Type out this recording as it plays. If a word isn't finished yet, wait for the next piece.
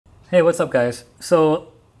Hey, what's up guys?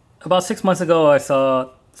 So about 6 months ago I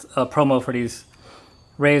saw a promo for these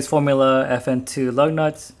Ray's Formula FN2 lug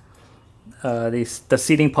nuts. The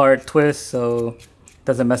seating part twists so it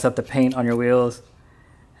doesn't mess up the paint on your wheels.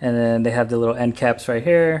 And then they have the little end caps right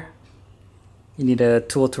here. You need a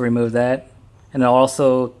tool to remove that. And they're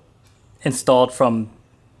also installed from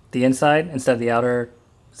the inside instead of the outer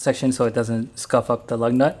section so it doesn't scuff up the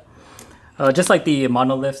lug nut. Just like the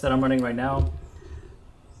monoliths that I'm running right now.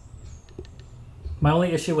 My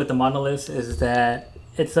only issue with the monoliths is that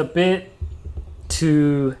it's a bit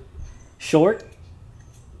too short.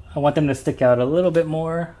 I want them to stick out a little bit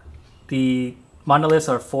more. The monoliths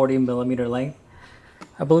are 40mm length.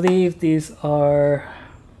 I believe these are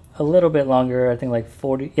a little bit longer, I think like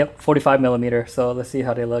 45mm. So let's see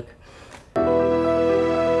how they look.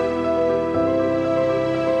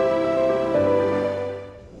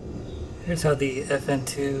 Here's how the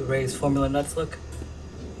FN2 Ray's Formula nuts look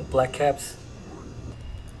with black caps.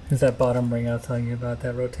 There's that bottom ring I was telling you about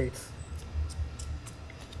that rotates.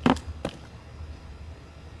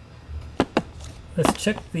 Let's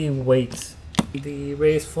check the weights. The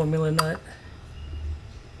Ray's Formula nut.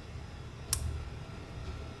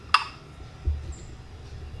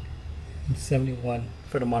 $71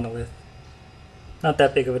 for the monolith. Not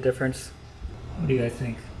that big of a difference. What do you guys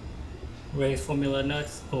think? Ray's Formula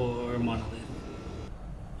nuts or monolith?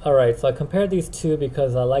 Alright, so I compared these two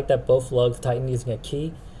because I like that both lugs tighten using a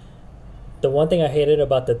key. The one thing I hated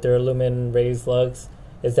about the Duralumin Ray's lugs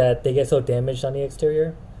is that they get so damaged on the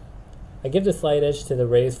exterior. I give the slight edge to the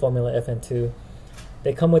Ray's Formula FN2.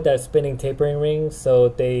 They come with that spinning tapering ring, so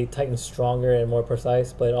they tighten stronger and more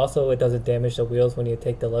precise, but also it doesn't damage the wheels when you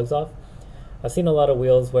take the lugs off. I've seen a lot of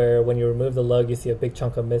wheels where when you remove the lug you see a big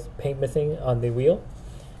chunk of paint missing on the wheel.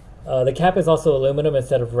 The cap is also aluminum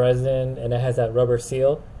instead of resin, and it has that rubber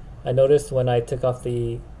seal. I noticed when I took off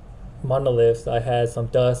the monoliths I had some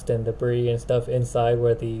dust and debris and stuff inside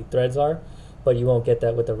where the threads are, but you won't get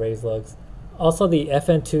that with the Ray's lugs. Also, the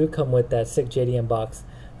FN2 come with that sick JDM box.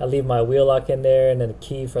 I leave my wheel lock in there and then a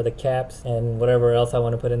key for the caps and whatever else I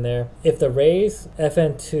want to put in there. If the Ray's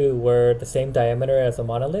FN2 were the same diameter as the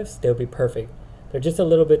monoliths, they would be perfect. They're just a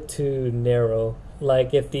little bit too narrow.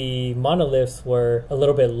 Like if the monoliths were a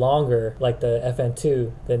little bit longer like the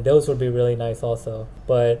FN2, then those would be really nice also.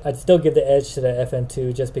 But I'd still give the edge to the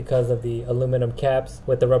FN2 just because of the aluminum caps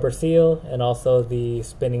with the rubber seal and also the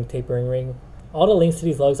spinning tapering ring. All the links to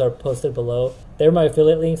these lugs are posted below. They're my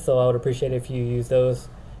affiliate links, so I would appreciate it if you use those.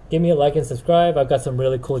 Give me a like and subscribe. I've got some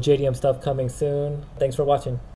really cool JDM stuff coming soon. Thanks for watching.